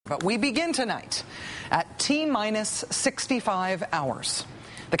But we begin tonight at T-minus 65 hours.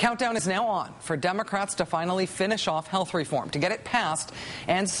 The countdown is now on for Democrats to finally finish off health reform, to get it passed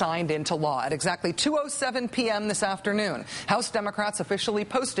and signed into law. At exactly 2:07 p.m. this afternoon, House Democrats officially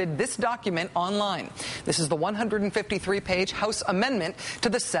posted this document online. This is the 153-page House amendment to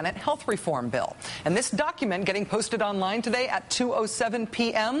the Senate health reform bill. And this document getting posted online today at 2:07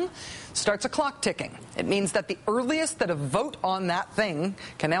 p.m. starts a clock ticking. It means that the earliest that a vote on that thing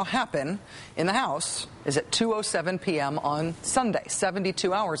can now happen in the House is at 2:07 p.m. on Sunday,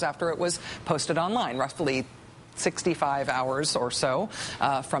 72 hours after it was posted online, roughly 65 hours or so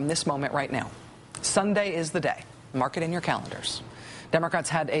from this moment right now. Sunday is the day. Mark it in your calendars. Democrats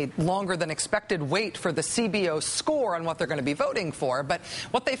had a longer than expected wait for the CBO score on what they're going to be voting for, but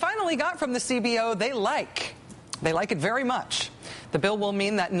what they finally got from the CBO, they like. They like it very much. The bill will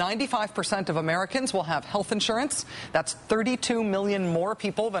mean that 95% of Americans will have health insurance. That's 32 million more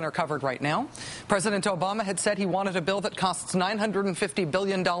people than are covered right now. President Obama had said he wanted a bill that costs $950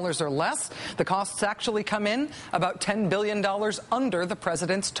 billion or less. The costs actually come in about $10 billion under the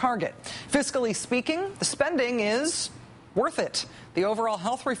president's target. Fiscally speaking, the spending is worth it. The overall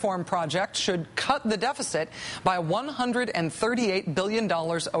health reform project should cut the deficit by $138 billion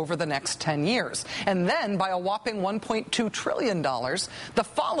over the next 10 years, and then by a whopping $1.2 trillion the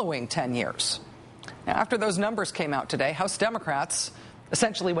following 10 years. Now, after those numbers came out today, House Democrats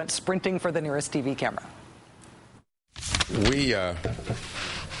essentially went sprinting for the nearest TV camera. We are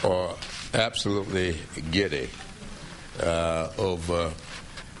absolutely giddy over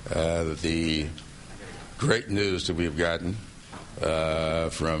the great news that we've gotten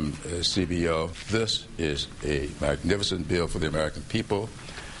from CBO. This is a magnificent bill for the American people,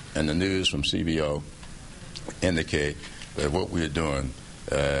 and the news from CBO indicate that what we're doing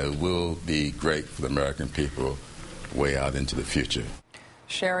will be great for the American people way out into the future.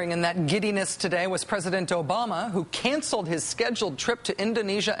 Sharing in that giddiness today was President Obama, who canceled his scheduled trip to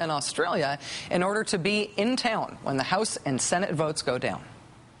Indonesia and Australia in order to be in town when the House and Senate votes go down.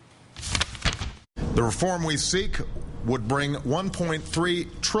 The reform we seek would bring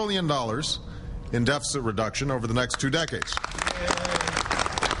 $1.3 trillion in deficit reduction over the next 2 decades.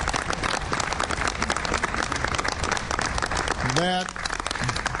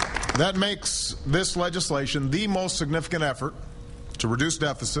 That makes this legislation the most significant effort to reduce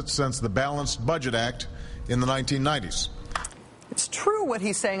deficits since the Balanced Budget Act in the 1990s. It's true what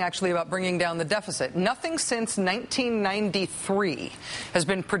he's saying, actually, about bringing down the deficit. Nothing since 1993 has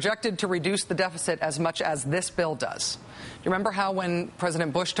been projected to reduce the deficit as much as this bill does. Do you remember how when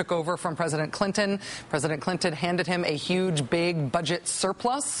President Bush took over from President Clinton handed him a huge, big budget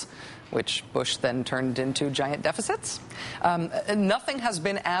surplus, which Bush then turned into giant deficits? Nothing has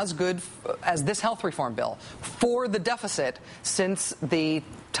been as good as this health reform bill for the deficit since the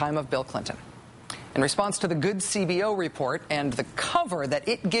time of Bill Clinton. In response to the good CBO report and the cover that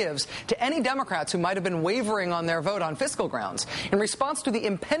it gives to any Democrats who might have been wavering on their vote on fiscal grounds, in response to the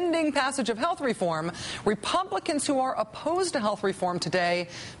impending passage of health reform, Republicans who are opposed to health reform today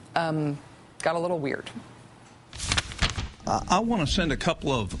got a little weird. I want to send a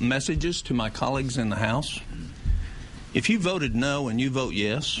couple of messages to my colleagues in the House. If you voted no and you vote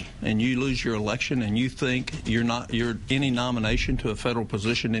yes, and you lose your election and you think any nomination to a federal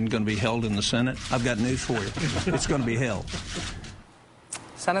position isn't going to be held in the Senate, I've got news for you. It's going to be held.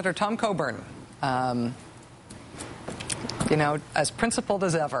 Senator Tom Coburn, as principled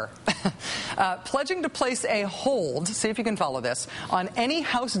as ever, pledging to place a hold, see if you can follow this, on any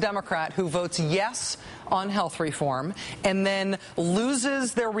House Democrat who votes yes on health reform and then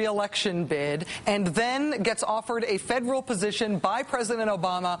loses their reelection bid and then gets offered a federal position by President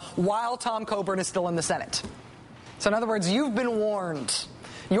Obama while Tom Coburn is still in the Senate. So in other words, you've been warned.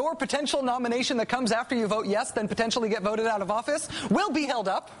 Your potential nomination that comes after you vote yes, then potentially get voted out of office, will be held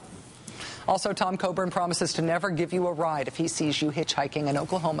up. Also, Tom Coburn promises to never give you a ride if he sees you hitchhiking in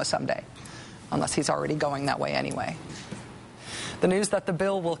Oklahoma someday, unless he's already going that way anyway. The news that the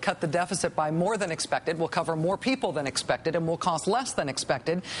bill will cut the deficit by more than expected, will cover more people than expected, and will cost less than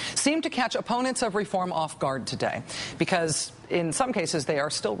expected seemed to catch opponents of reform off guard today, because in some cases they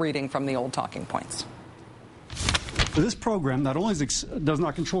are still reading from the old talking points. This program not only does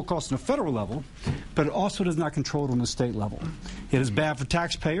not control costs on a federal level, but it also does not control it on the state level. It is bad for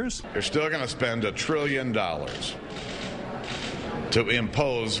taxpayers. You're still going to spend $1 trillion to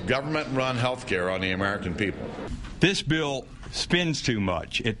impose government-run health care on the American people. This bill spends too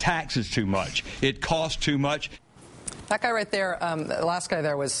much. It taxes too much. It costs too much. That guy right there, the last guy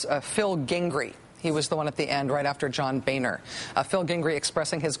there was Phil Gingrey. He was the one at the end, right after John Boehner. Phil Gingrey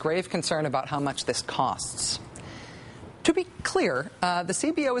expressing his grave concern about how much this costs. To be clear, the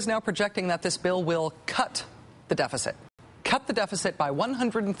CBO is now projecting that this bill will cut the deficit. Cut the deficit by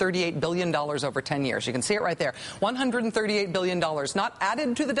 $138 billion over 10 years. You can see it right there. $138 billion, not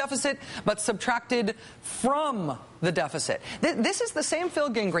added to the deficit, but subtracted from the deficit. This is the same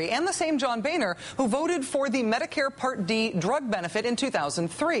Phil Gingrey and the same John Boehner who voted for the Medicare Part D drug benefit in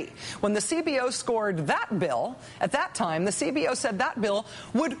 2003. When the CBO scored that bill, at that time, the CBO said that bill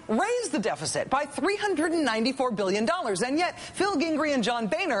would raise the deficit by $394 billion. And yet, Phil Gingrey and John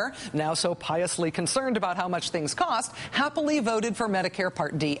Boehner, now so piously concerned about how much things cost, happily voted for Medicare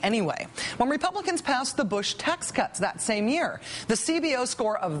Part D anyway. When Republicans passed the Bush tax cuts that same year, the CBO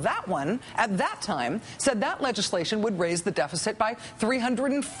score of that one, at that time, said that legislation would raise the deficit by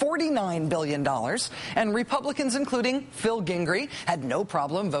 $349 billion, and Republicans, including Phil Gingrey, had no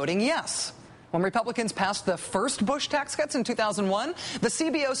problem voting yes. When Republicans passed the first Bush tax cuts in 2001, the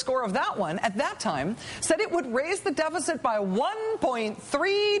CBO score of that one, at that time, said it would raise the deficit by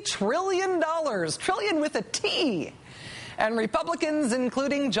 $1.3 trillion, trillion with a T. And Republicans,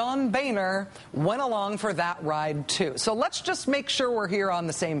 including John Boehner, went along for that ride, too. So let's just make sure we're here on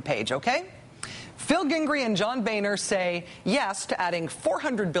the same page, okay? Phil Gingrey and John Boehner say yes to adding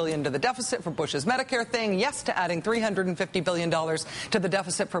 $400 billion to the deficit for Bush's Medicare thing, yes to adding $350 billion to the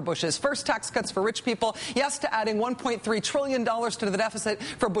deficit for Bush's first tax cuts for rich people, yes to adding $1.3 trillion to the deficit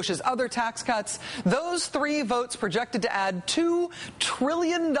for Bush's other tax cuts. Those three votes projected to add $2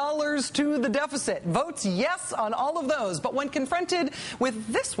 trillion to the deficit. Votes yes on all of those. But when confronted with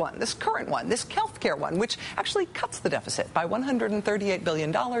this one, this current one, this health care one, which actually cuts the deficit by $138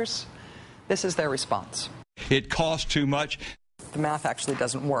 billion, this is their response. It costs too much. The math actually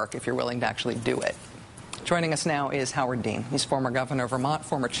doesn't work if you're willing to actually do it. Joining us now is Howard Dean. He's former governor of Vermont,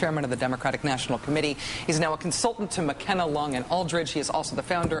 former chairman of the Democratic National Committee. He's now a consultant to McKenna Long Aldridge. He is also the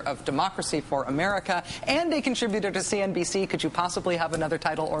founder of Democracy for America and a contributor to CNBC. Could you possibly have another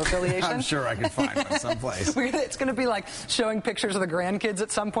title or affiliation? I'm sure I could find one someplace. It's going to be like showing pictures of the grandkids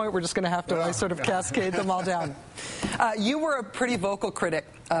at some point. We're just going to have to sort of cascade them all down. You were a pretty vocal critic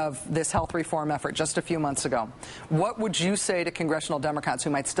of this health reform effort just a few months ago. What would you say to congressional Democrats who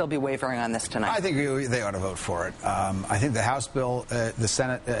might still be wavering on this tonight? I think they ought to vote for it. I think the House bill, the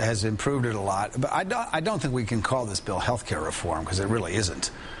Senate has improved it a lot, but I don't think we can call this bill health care reform because it really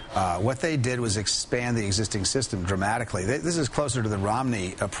isn't. What they did was expand the existing system dramatically. This is closer to the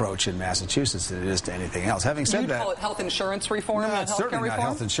Romney approach in Massachusetts than it is to anything else. Having said that, you'd call it health insurance reform? No, it's certainly not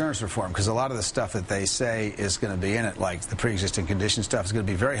health insurance reform, because a lot of the stuff that they say is going to be in it, like the pre-existing condition stuff, is going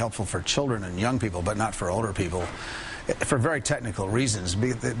to be very helpful for children and young people, but not for older people, for very technical reasons.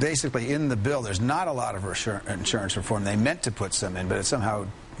 Basically, in the bill, there's not a lot of insurance reform. They meant to put some in, but it somehow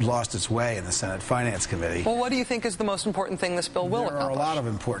lost its way in the Senate Finance Committee. Well, what do you think is the most important thing this bill will accomplish? There are a lot of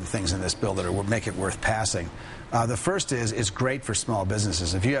important things in this bill that will make it worth passing. The first is it's great for small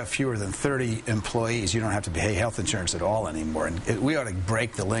businesses. If you have fewer than 30 employees, you don't have to pay health insurance at all anymore. And we ought to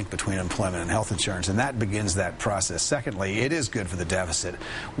break the link between employment and health insurance, and that begins that process. Secondly, it is good for the deficit.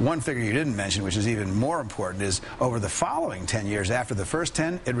 One figure you didn't mention, which is even more important, is over the following 10 years, after the first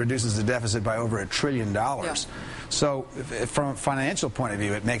 10, it reduces the deficit by over $1 trillion. Yeah. So from a financial point of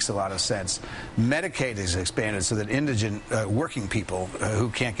view, it makes a lot of sense. Medicaid is expanded so that indigent working people who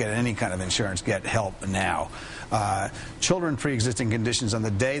can't get any kind of insurance get help now. Children pre-existing conditions on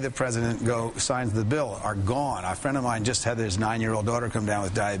the day the president signs the bill are gone. A friend of mine just had his 9-year-old daughter come down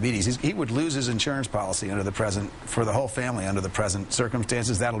with diabetes. He would lose his insurance policy under the present, for the whole family under the present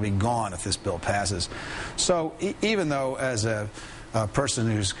circumstances. That'll be gone if this bill passes. So even though as a person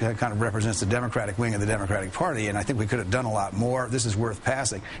who's kind of represents the Democratic wing of the Democratic Party, and I think we could have done a lot more. This is worth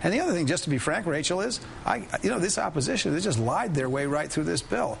passing. And the other thing, just to be frank, Rachel, is this opposition, they just lied their way right through this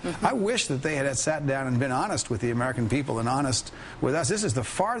bill. Mm-hmm. I wish that they had sat down and been honest with the American people and honest with us. This is the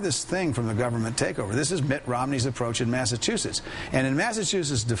farthest thing from the government takeover. This is Mitt Romney's approach in Massachusetts. And in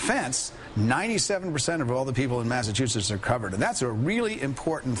Massachusetts' defense, 97% of all the people in Massachusetts are covered. And that's a really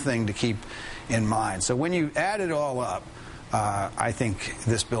important thing to keep in mind. So when you add it all up, I think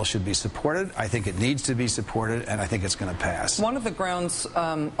this bill should be supported. I think it needs to be supported, and I think it's going to pass. One of the grounds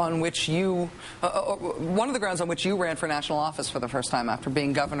on which you ran for national office for the first time after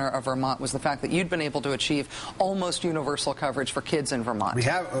being governor of Vermont was the fact that you'd been able to achieve almost universal coverage for kids in Vermont. We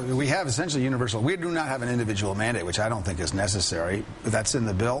have essentially universal. We do not have an individual mandate, which I don't think is necessary. That's in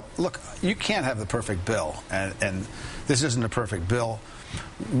the bill. Look, you can't have the perfect bill, and this isn't a perfect bill.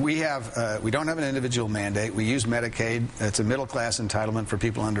 We don't have an individual mandate. We use Medicaid. It's a middle-class entitlement for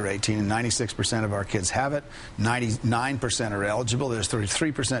people under 18, and 96% of our kids have it. 99% are eligible. There's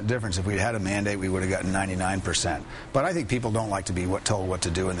 33% difference. If we had a mandate, we would have gotten 99%. But I think people don't like to be told what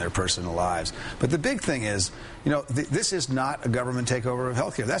to do in their personal lives. But the big thing is, this is not a government takeover of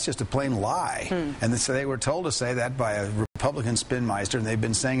health care. That's just a plain lie. And so they were told to say that by a Republican spinmeister, and they've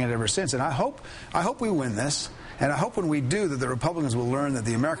been saying it ever since. And I hope we win this. And I hope when we do that the Republicans will learn that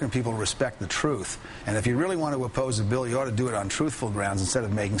the American people respect the truth. And if you really want to oppose a bill, you ought to do it on truthful grounds instead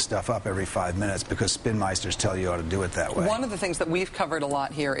of making stuff up every 5 minutes because spinmeisters tell you ought to do it that way. One of the things that we've covered a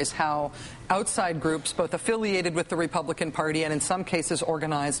lot here is how outside groups, both affiliated with the Republican Party and in some cases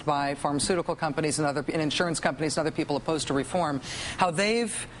organized by pharmaceutical companies and insurance companies and other people opposed to reform, how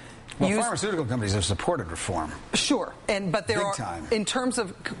they've pharmaceutical companies have supported reform. Sure, but there are, in terms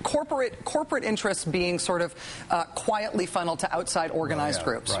of corporate interests being sort of quietly funneled to outside organized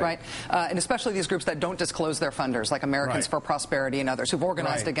groups, right? And especially these groups that don't disclose their funders, like Americans for Prosperity and others, who've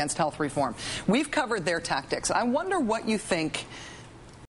organized against health reform. We've covered their tactics. I wonder what you think